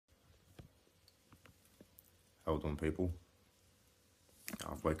How doing, people?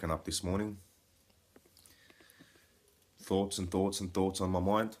 I've woken up this morning. Thoughts and thoughts and thoughts on my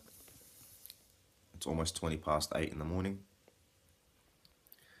mind. It's almost 20 past 8 in the morning.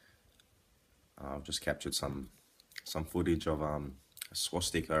 I've just captured some footage of a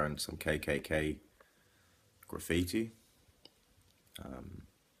swastika and some KKK graffiti.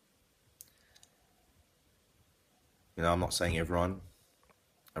 I'm not saying everyone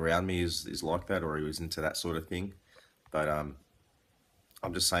around me is like that or is into that sort of thing, but I'm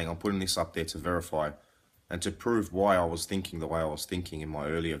just saying I'm putting this up there to verify and to prove why I was thinking the way I was thinking in my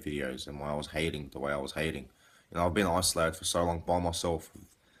earlier videos and why I was hating the way I was hating. I've been isolated for so long by myself with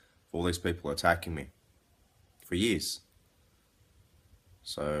all these people attacking me for years.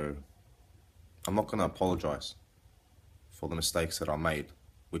 So I'm not going to apologize for the mistakes that I made,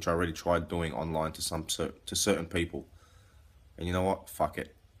 which I already tried doing online to certain people. And you know what? Fuck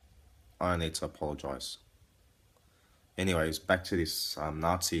it. I don't need to apologize. Anyways, back to this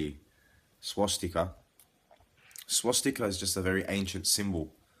Nazi swastika. Swastika is just a very ancient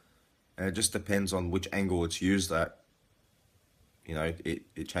symbol, and it just depends on which angle it's used at.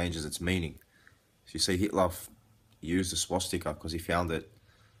 It changes its meaning. So you see, Hitler used the swastika because he found it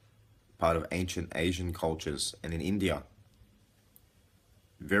part of ancient Asian cultures, and in India,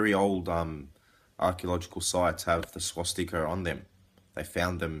 very old archaeological sites have the swastika on them. They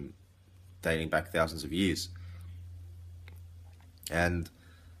found them dating back thousands of years. And,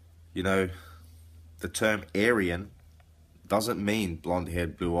 the term Aryan doesn't mean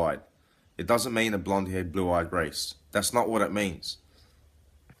blonde-haired, blue-eyed. It doesn't mean a blonde-haired, blue-eyed race. That's not what it means.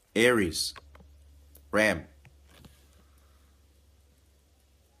 Aries, ram.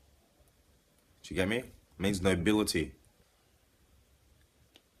 Do you get me? It means nobility.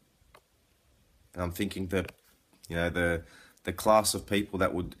 And I'm thinking that, the class of people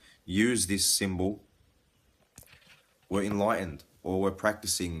that would use this symbol were enlightened or were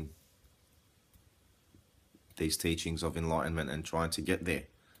practicing these teachings of enlightenment and trying to get there.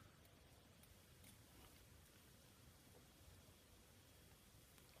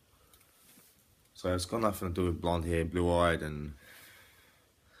 So it's got nothing to do with blonde hair, blue-eyed, and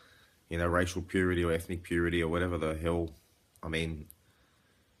racial purity or ethnic purity or whatever the hell. I mean,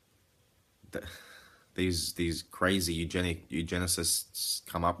 these crazy eugenicists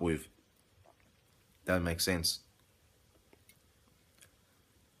come up with. Don't make sense.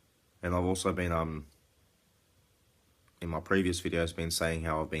 And I've also been in my previous videos been saying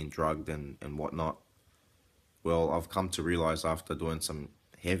how I've been drugged and whatnot. Well, I've come to realize after doing some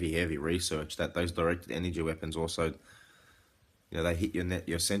heavy research that those directed energy weapons also, they hit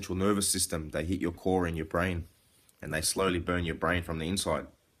your central nervous system, they hit your core in your brain, and they slowly burn your brain from the inside.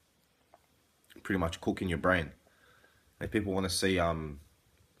 Pretty much cooking your brain. If people want to see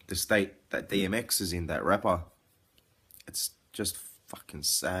the state that DMX is in, that rapper, it's just fucking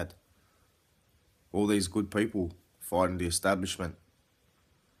sad. All these good people fighting the establishment,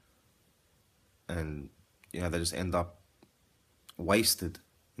 and they just end up wasted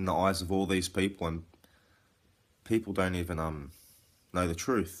in the eyes of all these people, and people don't even know the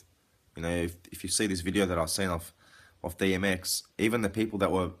truth. If you see this video that I've seen of DMX, even the people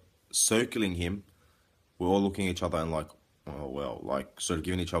that were circling him were all looking at each other and like, oh well, like sort of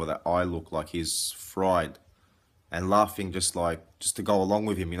giving each other that eye look like he's fried, and laughing just to go along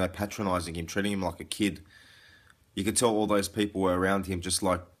with him, patronizing him, treating him like a kid. You could tell all those people were around him just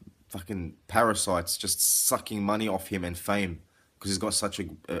like fucking parasites, just sucking money off him and fame because he's got such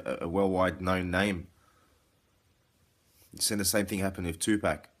a worldwide known name. You've seen the same thing happen with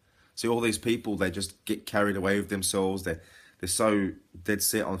Tupac. See, all these people, they just get carried away with themselves. They're so dead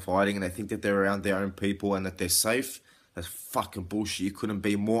set on fighting, and they think that they're around their own people and that they're safe. That's fucking bullshit. You couldn't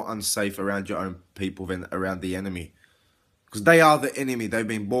be more unsafe around your own people than around the enemy. Because they are the enemy. They've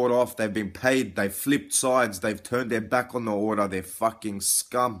been bought off. They've been paid. They've flipped sides. They've turned their back on the order. They're fucking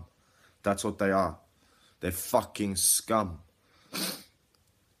scum. That's what they are. They're fucking scum.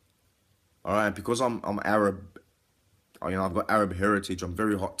 Alright, because I'm Arab. I've got Arab heritage. I'm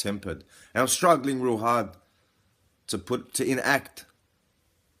very hot-tempered. And I'm struggling real hard to enact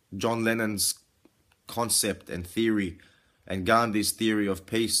John Lennon's concept and theory and Gandhi's theory of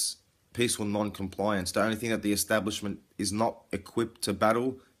peace, peaceful non-compliance. The only thing that the establishment is not equipped to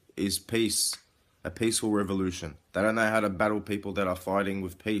battle is peace, a peaceful revolution. They don't know how to battle people that are fighting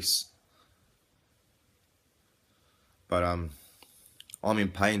with peace. But I'm in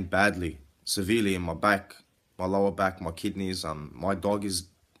pain badly, severely in my back, my lower back, my kidneys. My dog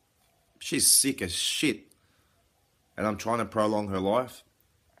she's sick as shit. And I'm trying to prolong her life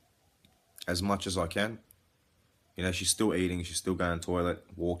as much as I can. She's still eating, she's still going to the toilet,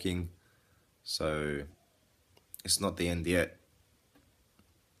 walking. So it's not the end yet.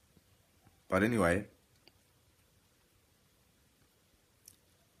 But anyway,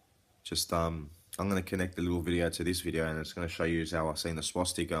 just I'm gonna connect a little video to this video, and it's gonna show you how I've seen the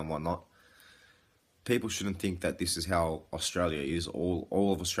swastika and whatnot. People shouldn't think that this is how Australia is.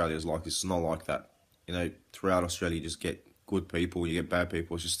 All of Australia is like this. It's not like that. You know, throughout Australia, you just get good people, you get bad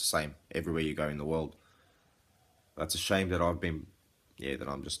people. It's just the same everywhere you go in the world. That's a shame that I've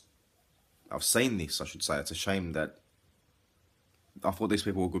seen this, I should say. It's a shame that I thought these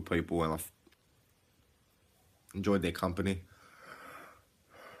people were good people and I've enjoyed their company.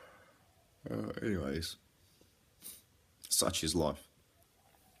 Anyways, such is life.